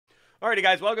Alrighty,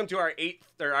 guys, welcome to our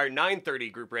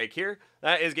 9:30 group break here.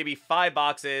 That is gonna be 5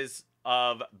 boxes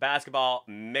of basketball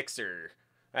mixer.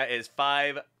 That is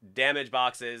 5 damage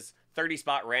boxes. 30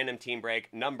 spot random team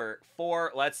break number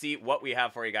 4. Let's see what we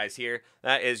have for you guys here.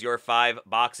 That is your 5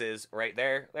 boxes right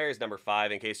there. There's number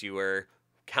 5 in case you were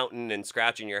counting and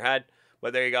scratching your head.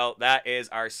 But there you go. That is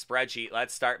our spreadsheet.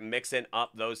 Let's start mixing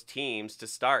up those teams to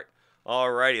start.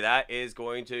 Alrighty, that is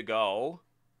going to go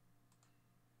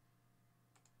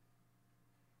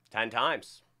 10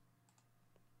 times.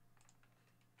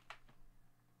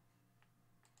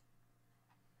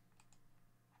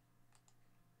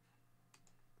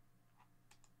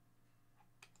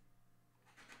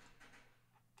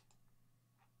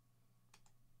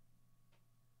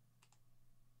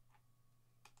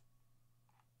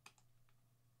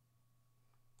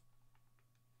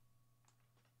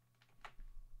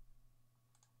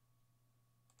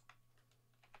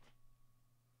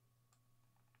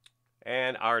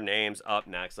 And our names up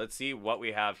next. Let's see what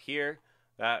we have here.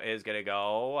 That is going to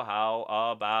go, how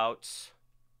about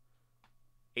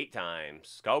 8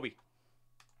 times? Kobe.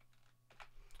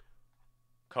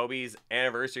 Kobe's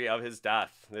anniversary of his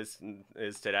death. This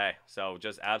is today. So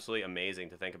just absolutely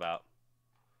amazing to think about.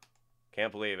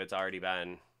 Can't believe it's already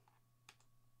been,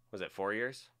 was it 4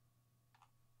 years?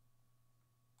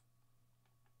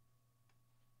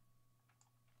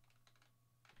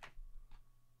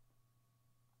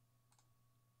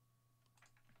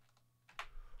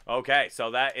 Okay,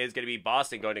 so that is going to be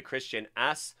Boston going to Christian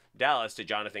S. Dallas to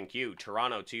Jonathan Q.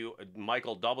 Toronto to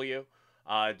Michael W.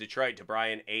 Detroit to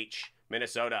Brian H.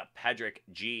 Minnesota, Pedrick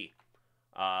G.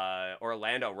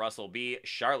 Orlando, Russell B.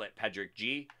 Charlotte, Pedrick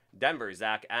G. Denver,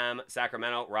 Zach M.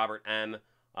 Sacramento, Robert M.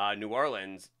 New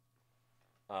Orleans,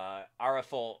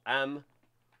 Ariful M.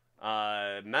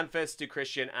 Memphis to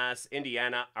Christian S.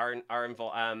 Indiana,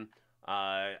 Ariful M.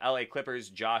 LA Clippers,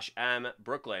 Josh M.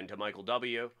 Brooklyn to Michael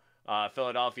W.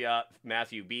 Philadelphia,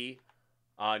 Matthew B.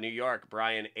 New York,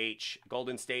 Brian H.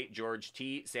 Golden State, George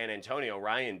T. San Antonio,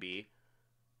 Ryan B.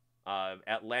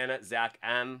 Atlanta, Zach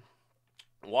M.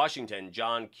 Washington,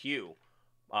 John Q.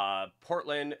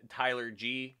 Portland, Tyler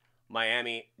G.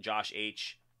 Miami, Josh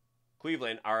H.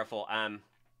 Cleveland, Ariful M.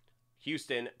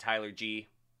 Houston, Tyler G.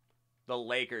 The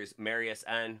Lakers, Marius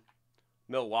N.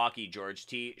 Milwaukee, George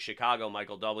T. Chicago,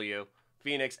 Michael W.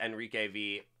 Phoenix, Enrique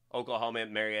V. Oklahoma,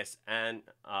 Marius N.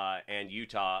 And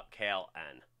Utah, Kale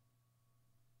N.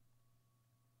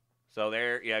 So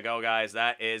there you go, guys.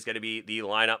 That is going to be the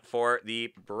lineup for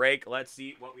the break. Let's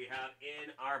see what we have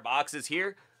in our boxes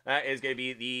here. That is going to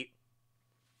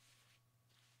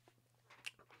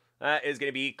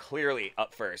be Clearly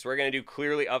up first. We're going to do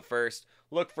Clearly up first.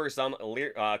 Look for some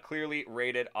clearly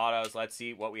rated autos. Let's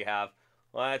see what we have.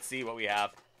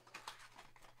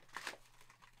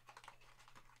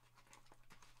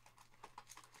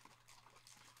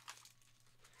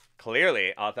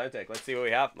 Clearly authentic. Let's see what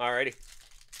we have. Alrighty.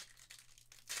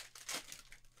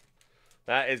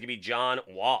 That is going to be John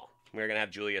Wall. We're going to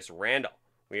have Julius Randle.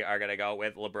 We are going to go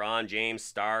with LeBron James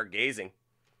Stargazing.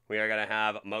 We are going to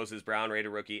have Moses Brown,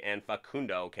 rated rookie, and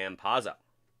Facundo Campazzo.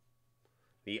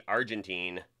 The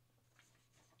Argentine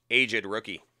aged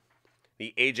rookie.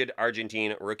 The aged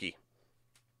Argentine rookie.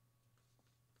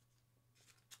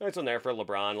 Nice one there for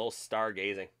LeBron. A little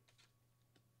stargazing.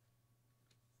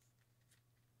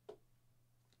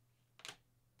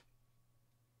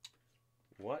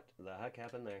 What the heck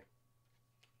happened there?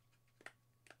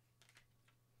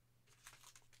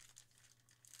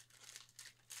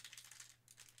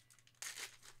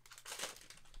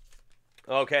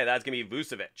 Okay, that's going to be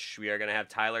Vucevic. We are going to have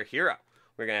Tyler Hero.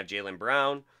 We're going to have Jaylen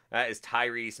Brown. That is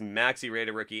Tyrese Maxey,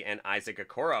 rated rookie, and Isaac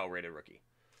Okoro, rated rookie.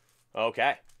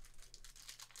 Okay.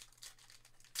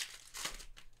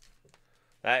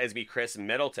 That is going to be Chris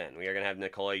Middleton. We are going to have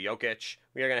Nikola Jokic.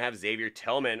 We are going to have Xavier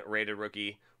Tillman, rated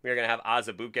rookie. We are going to have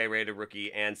Azubuike, rated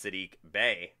rookie, and Sadiq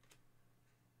Bey,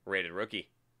 rated rookie.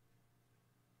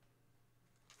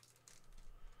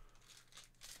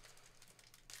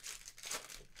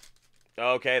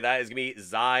 Okay, that is going to be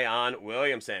Zion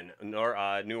Williamson,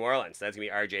 New Orleans. That's going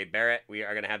to be R.J. Barrett. We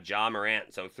are going to have Ja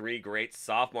Morant. So 3 great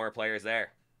sophomore players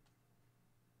there.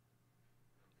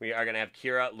 We are going to have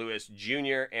Kira Lewis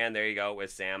Jr. And there you go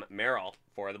with Sam Merrill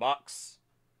for the Bucks.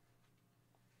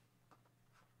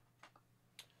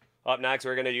 Up next,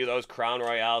 we're going to do those Crown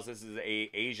Royales. This is a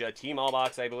Asia Team All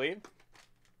box, I believe.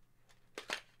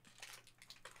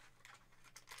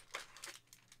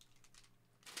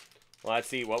 Let's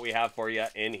see what we have for you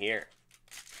in here.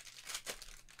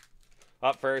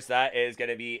 Up first, that is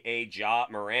going to be a Ja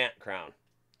Morant crown.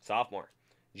 Sophomore.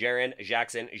 Jaren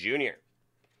Jackson Jr.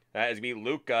 That is going to be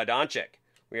Luka Doncic.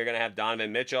 We are going to have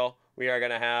Donovan Mitchell. We are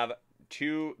going to have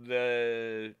to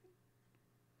the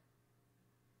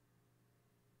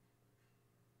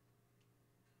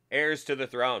heirs to the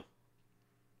throne.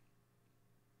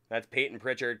 That's Peyton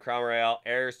Pritchard, Crown Royale,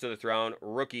 heirs to the throne,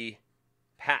 rookie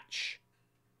patch.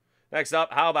 Next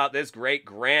up, how about this great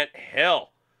Grant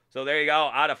Hill? So there you go,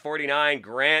 out of 49,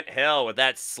 Grant Hill with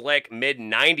that slick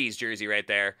mid-90s jersey right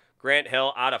there. Grant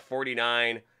Hill out of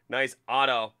 49. Nice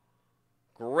auto.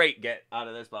 Great get out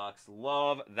of this box.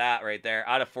 Love that right there.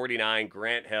 Out of 49,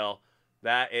 Grant Hill.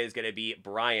 That is going to be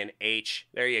Brian H.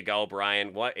 There you go,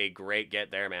 Brian. What a great get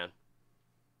there, man.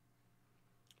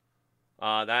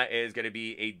 That is going to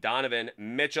be a Donovan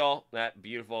Mitchell. That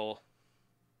beautiful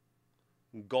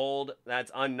gold.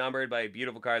 That's unnumbered by a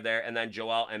beautiful card there. And then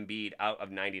Joel Embiid out of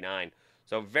 99.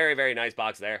 So very, very nice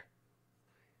box there.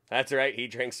 That's right. He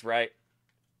drinks Sprite.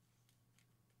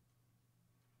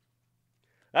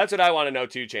 That's what I want to know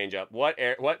too, change up. What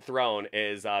throne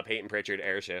is Peyton Pritchard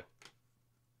heir to?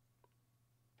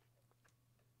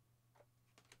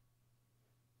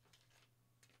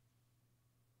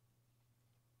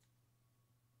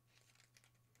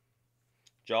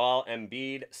 Joel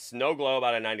Embiid, Snow Globe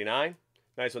out of 99.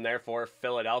 Nice one there for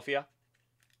Philadelphia.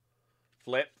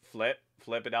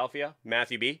 Philadelphia.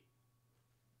 Matthew B.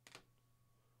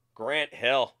 Grant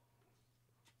Hill.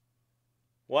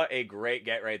 What a great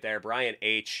get right there. Brian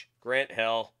H. Grant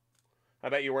Hill. I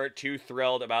bet you weren't too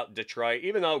thrilled about Detroit,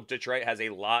 even though Detroit has a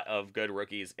lot of good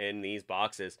rookies in these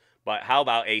boxes. But how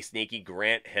about a sneaky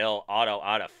Grant Hill auto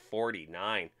out of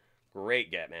 49? Great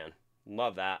get, man.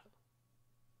 Love that.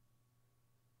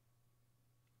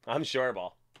 I'm sure,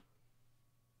 Ball.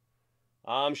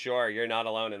 I'm sure you're not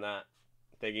alone in that.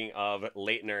 Thinking of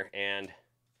Leitner and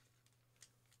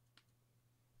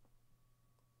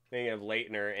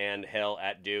Hill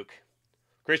at Duke.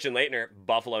 Christian Leitner,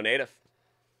 Buffalo native.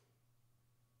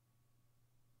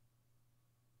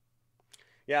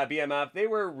 Yeah, BMF, they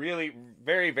were really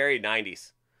very, very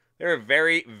 90s. They were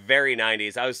very, very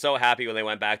 90s. I was so happy when they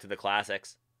went back to the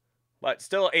classics. But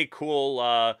still a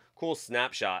cool, cool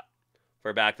snapshot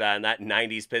for back then. That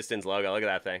 90s Pistons logo. Look at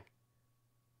that thing.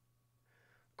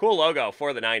 Cool logo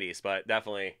for the 90s, but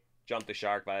definitely jumped the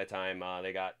shark by the time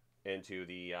they got into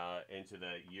the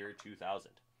year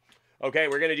 2000. Okay,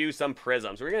 we're going to do some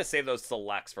prisms. We're going to save those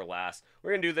selects for last.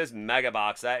 We're going to do this mega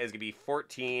box. That is going to be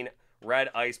 14 red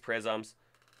ice prisms.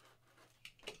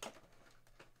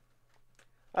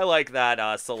 I like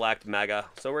that select mega,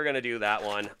 so we're going to do that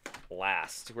one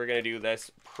last. We're going to do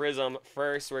this prism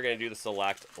first. We're going to do the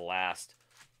select last.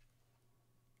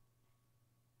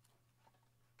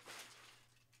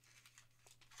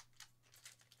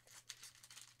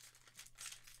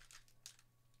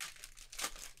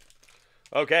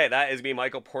 Okay, that is me,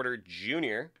 Michael Porter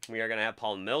Jr. We are going to have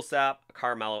Paul Millsap,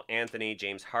 Carmelo Anthony,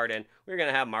 James Harden. We're going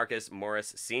to have Marcus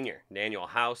Morris Sr., Daniel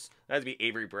House. That's going to be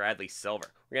Avery Bradley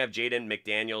Silver. We're going to have Jaden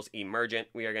McDaniels Emergent.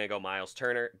 We are going to go Miles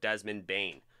Turner, Desmond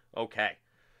Bain. Okay,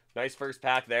 nice first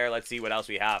pack there. Let's see what else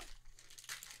we have.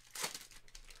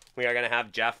 We are going to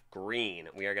have Jeff Green.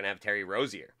 We are going to have Terry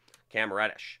Rozier, Cam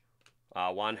Reddish,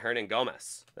 Juan Hernan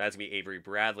Gomez. That's going to be Avery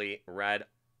Bradley Red.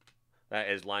 That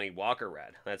is Lonnie Walker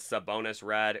red. That's Sabonis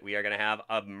red. We are going to have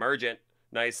Emergent.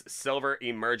 Nice silver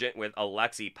Emergent with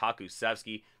Alexei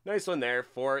Pokusevsky. Nice one there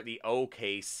for the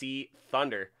OKC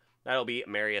Thunder. That'll be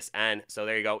Marius N. So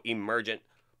there you go. Emergent,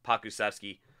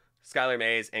 Pokusevsky, Skylar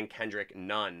Mays, and Kendrick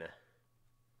Nunn.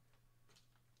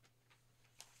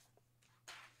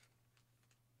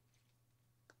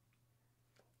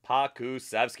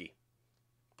 Pokusevsky.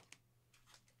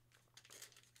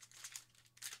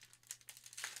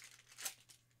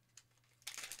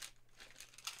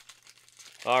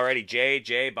 Alrighty,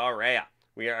 J.J. Barea.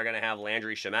 We are going to have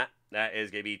Landry Shamet. That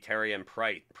is going to be Taurean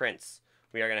Prince.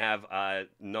 We are going to have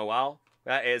Noel.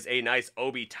 That is a nice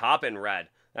Obi Toppin red.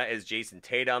 That is Jason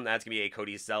Tatum. That's going to be a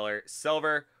Cody Zeller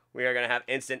silver. We are going to have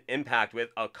Instant Impact with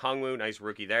Okongwu. Nice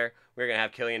rookie there. We're going to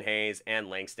have Killian Hayes and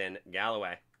Langston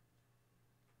Galloway.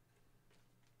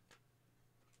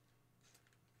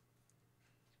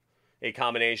 A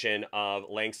combination of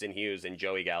Langston Hughes and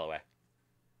Joey Galloway.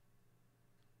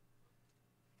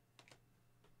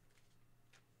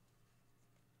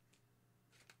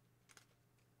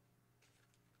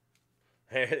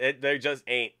 There just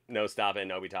ain't no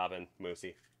stopping Obi Toppin,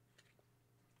 Moosey.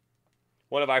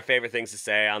 One of our favorite things to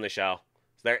say on the show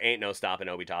is there ain't no stopping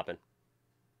Obi Toppin.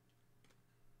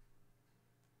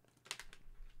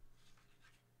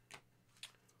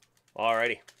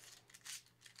 Alrighty.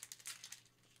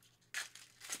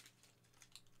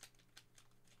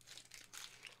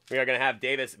 We are going to have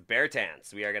Davis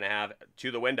Bertans. We are going to have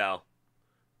to the window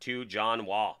to John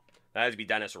Wall. That is be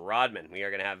Dennis Rodman. We are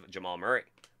going to have Jamal Murray.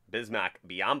 Bismack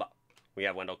Biyombo. We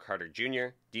have Wendell Carter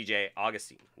Jr., DJ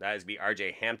Augustine. That is be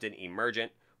RJ Hampton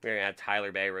Emergent. We're going to have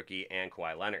Tyler Bay rookie and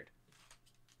Kawhi Leonard.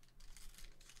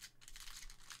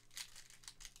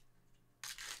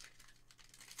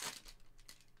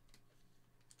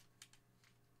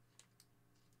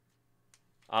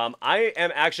 I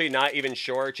am actually not even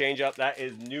sure, change up. That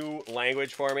is new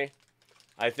language for me.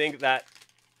 I think it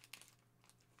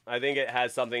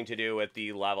has something to do with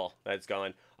the level that's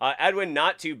going. Edwin,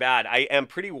 not too bad. I am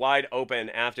pretty wide open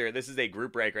after. This is a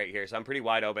group break right here, so I'm pretty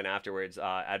wide open afterwards,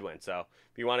 Edwin. So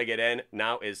if you want to get in,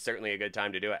 now is certainly a good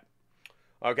time to do it.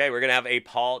 Okay, we're going to have a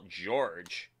Paul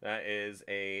George. That is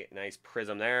a nice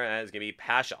prism there. That is going to be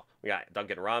Paschal. We got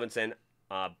Duncan Robinson,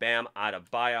 Bam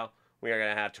Adebayo. We are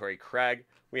going to have Torrey Craig.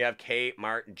 We have K.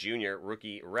 Mart Jr.,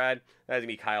 rookie red. That is going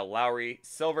to be Kyle Lowry,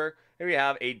 silver. And we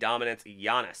have a dominance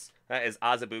Giannis. That is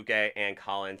Azubuike and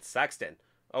Colin Sexton.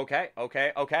 Okay.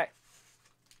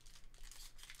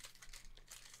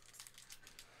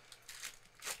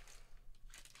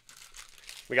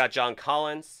 We got John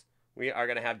Collins. We are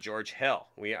going to have George Hill.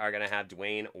 We are going to have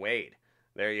Dwayne Wade.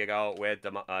 There you go with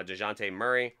DeJounte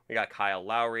Murray. We got Kyle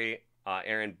Lowry,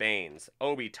 Aaron Baines,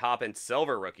 Obi Toppin,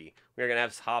 silver rookie. We're going to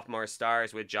have sophomore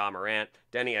stars with Ja Morant,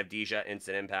 Denny Avdija,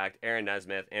 Instant Impact, Aaron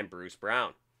Nesmith, and Bruce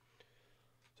Brown.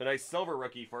 So nice silver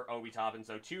rookie for Obi Toppin.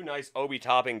 So 2 nice Obi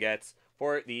Toppin gets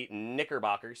for the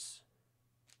Knickerbockers.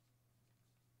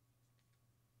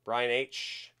 Brian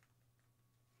H.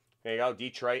 There you go,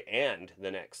 Detroit and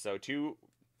the Knicks. So two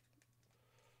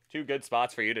good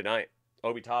spots for you tonight.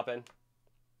 Obi Toppin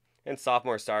and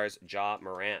sophomore stars Ja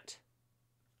Morant.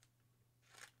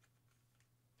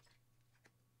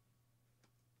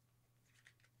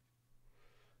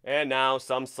 And now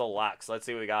some selects. Let's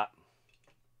see what we got.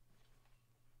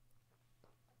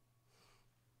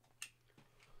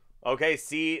 Okay,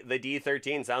 see the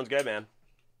D13. Sounds good, man.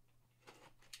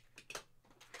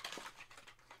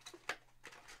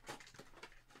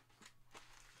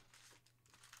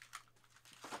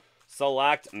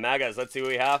 Select Megas. Let's see what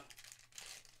we have.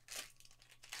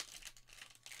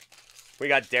 We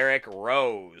got Derrick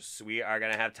Rose. We are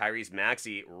going to have Tyrese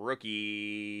Maxey,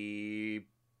 rookie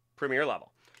premier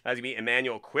level. That's going to be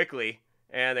Emmanuel Quickley.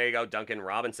 And there you go, Duncan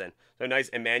Robinson. So nice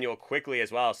Emmanuel Quickley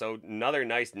as well. So another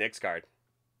nice Knicks card.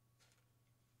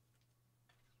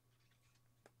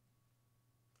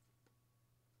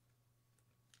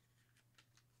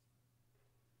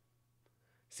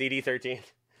 CD13.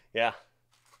 Yeah.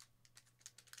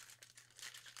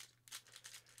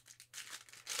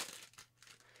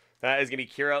 That is going to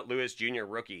be Kira Lewis Jr.,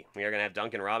 rookie. We are going to have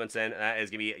Duncan Robinson. That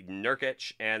is going to be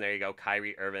Nurkic. And there you go,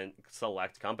 Kyrie Irving,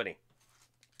 select company.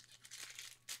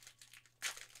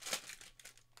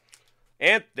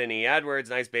 Anthony Edwards,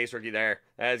 nice base rookie there.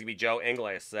 That is going to be Joe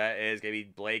Ingles. That is going to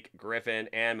be Blake Griffin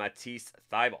and Matisse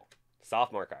Thybulle,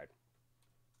 sophomore card.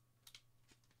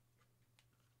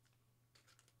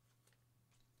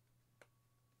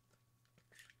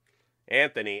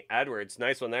 Anthony Edwards,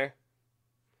 nice one there.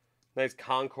 Nice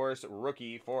concourse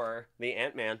rookie for the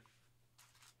Ant-Man.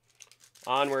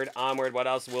 Onward. What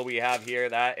else will we have here?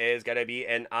 That is going to be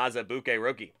an Azubuike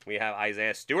rookie. We have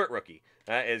Isaiah Stewart rookie.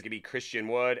 That is going to be Christian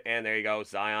Wood. And there you go,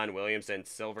 Zion Williamson,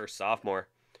 silver sophomore.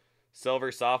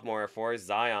 Silver sophomore for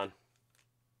Zion.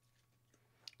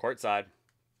 Courtside.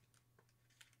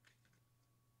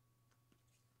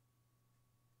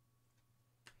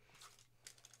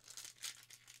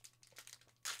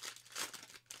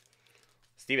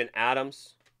 Steven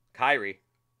Adams, Kyrie,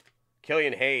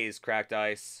 Killian Hayes, cracked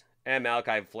ice, and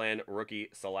Malachi Flynn, rookie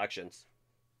selections.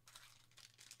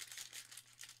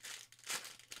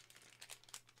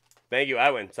 Thank you,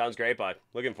 Edwin. Sounds great, bud.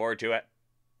 Looking forward to it.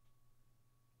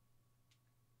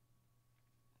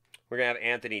 We're going to have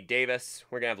Anthony Davis.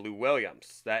 We're going to have Lou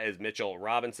Williams. That is Mitchell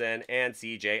Robinson and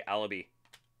CJ Ellaby.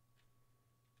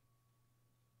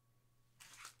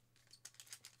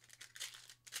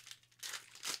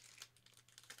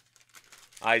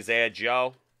 Isaiah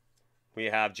Joe. We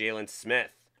have Jalen Smith.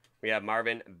 We have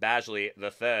Marvin Bagley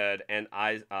III and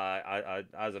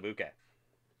Azubuike.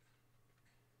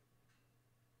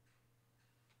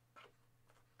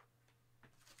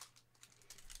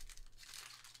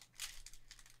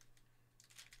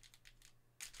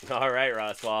 All right,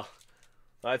 Russ. Well,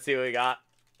 let's see what we got.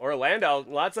 Orlando.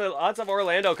 Lots of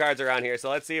Orlando cards around here,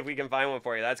 so let's see if we can find one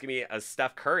for you. That's gonna be a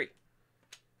Steph Curry,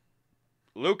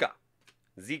 Luka,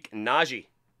 Zeke Naji,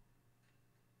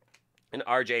 and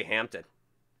RJ Hampton.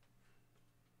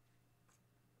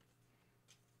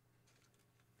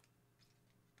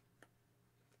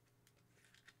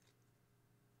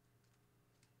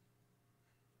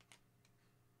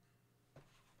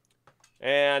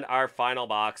 And our final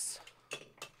box.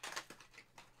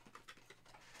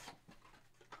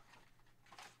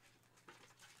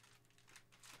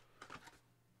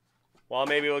 Well,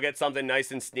 maybe we'll get something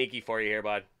nice and sneaky for you here,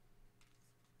 bud.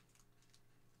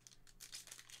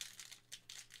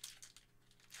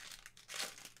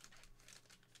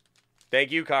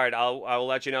 Thank you, card. I will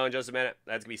let you know in just a minute.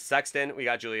 That's going to be Sexton. We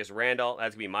got Julius Randle.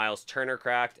 That's going to be Miles Turner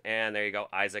cracked. And there you go,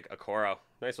 Isaac Okoro.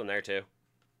 Nice one there, too.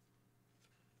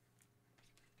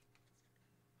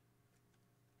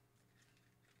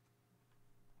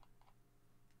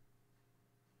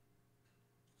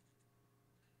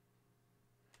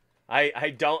 I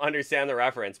don't understand the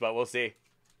reference, but we'll see.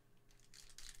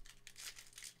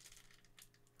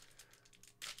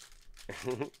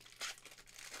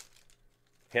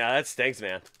 Yeah, that stinks,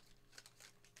 man.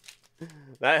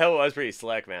 That hill was pretty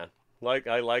slick, man.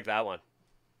 I like that one.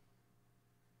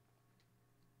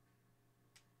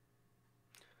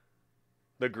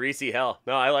 The greasy hill.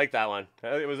 No, I like that one.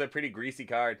 It was a pretty greasy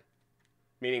card.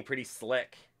 Meaning pretty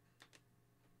slick.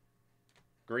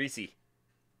 Greasy.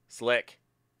 Slick.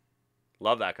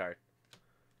 Love that card.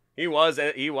 He was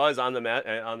on the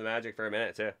Magic for a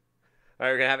minute too. All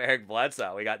right, we're gonna have Eric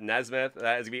Bledsoe. We got Nesmith.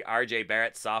 That is gonna be R.J.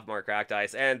 Barrett, sophomore cracked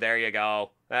ice, and there you go.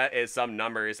 That is some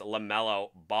numbers. LaMelo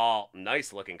Ball.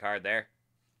 Nice looking card there.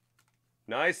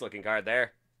 Nice looking card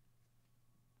there.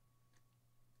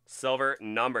 Silver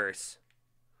numbers.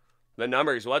 The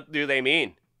numbers. What do they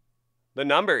mean? The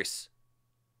numbers.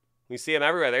 We see them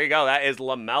everywhere. There you go. That is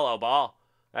LaMelo Ball.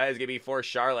 That is gonna be for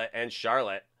Charlotte and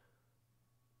Charlotte.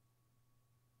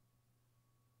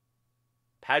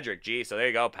 Patrick G. So there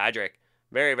you go, Patrick.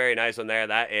 Very, very nice one there.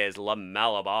 That is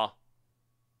LaMelo Ball.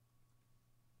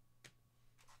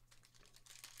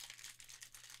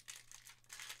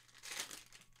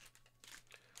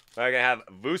 We're going to have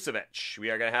Vucevic. We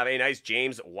are going to have a nice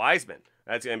James Wiseman.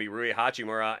 That's going to be Rui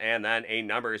Hachimura. And then a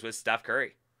numbers with Steph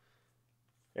Curry.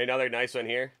 Another nice one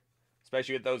here.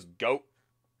 Especially with those GOAT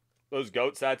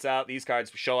sets out. These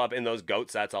cards show up in those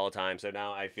GOAT sets all the time. So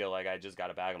now I feel like I just got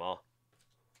to bag them all.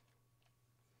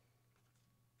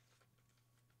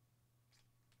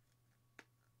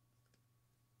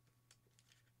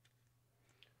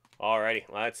 Alrighty,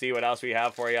 let's see what else we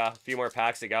have for you. A few more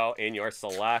packs to go in your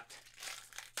select.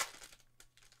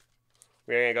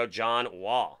 We're going to go John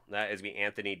Wall. That is me,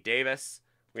 Anthony Davis.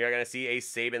 We are going to see a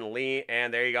Saban Lee.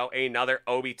 And there you go, another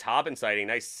Obi Toppin sighting.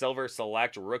 Nice silver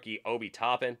select rookie Obi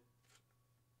Toppin.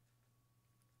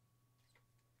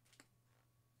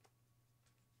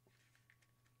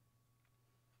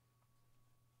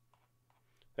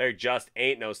 There just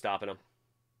ain't no stopping him.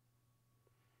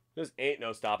 Just ain't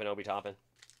no stopping Obi Toppin.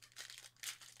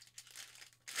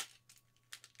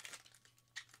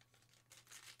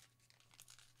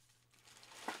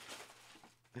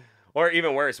 Or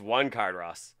even worse, one card,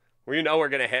 Ross. Where you know we're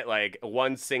going to hit like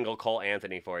one single Cole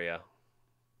Anthony for you.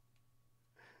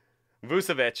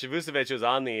 Vucevic was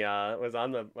on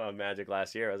the Magic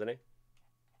last year, wasn't he?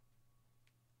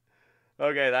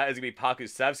 Okay, that is going to be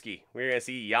Pakusevsky. We're going to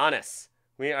see Giannis.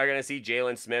 We are going to see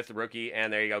Jalen Smith, rookie.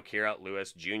 And there you go, Kira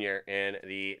Lewis Jr. in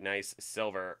the nice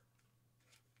silver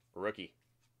rookie.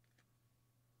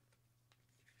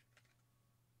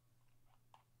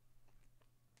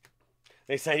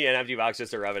 They send you an empty box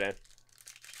just to rub it in.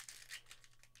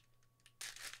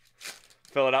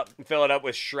 Fill it up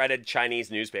with shredded Chinese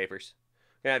newspapers.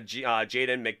 We have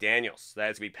Jaden McDaniels. That's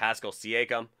going to be Pascal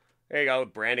Siakam. There you go,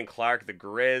 Brandon Clark, the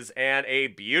Grizz, and a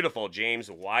beautiful James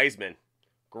Wiseman.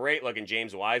 Great looking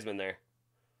James Wiseman there.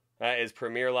 That is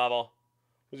premier level.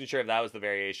 Wasn't sure if that was the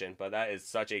variation, but that is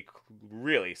such a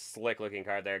really slick looking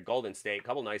card there. Golden State.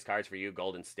 Couple nice cards for you,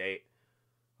 Golden State.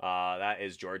 That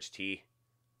is George T.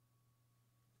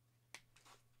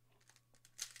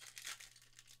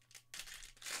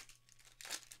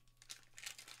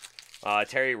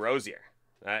 Terry Rozier.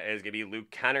 That is going to be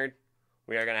Luke Kennard.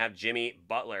 We are going to have Jimmy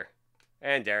Butler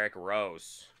and Derrick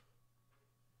Rose.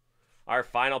 Our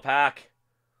final pack.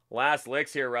 Last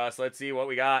licks here, Russ. Let's see what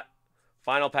we got.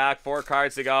 Final pack, 4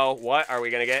 cards to go. What are we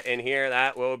going to get in here?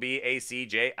 That will be a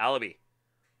CJ Ellaby.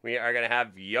 We are going to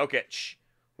have Jokic.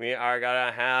 We are going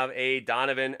to have a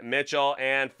Donovan Mitchell.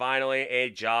 And finally,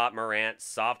 a Ja Morant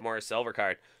sophomore silver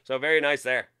card. So very nice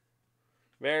there.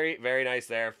 Very, very nice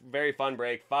there. Very fun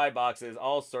break. 5 boxes,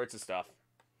 all sorts of stuff.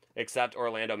 Except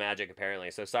Orlando Magic,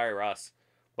 apparently. So sorry, Russ.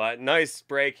 But nice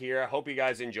break here. Hope you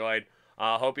guys enjoyed.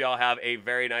 Hope you all have a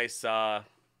very nice...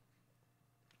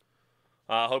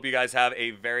 hope you guys have a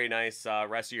very nice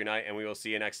rest of your night, and we will see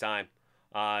you next time.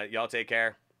 Y'all take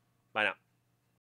care. Bye now.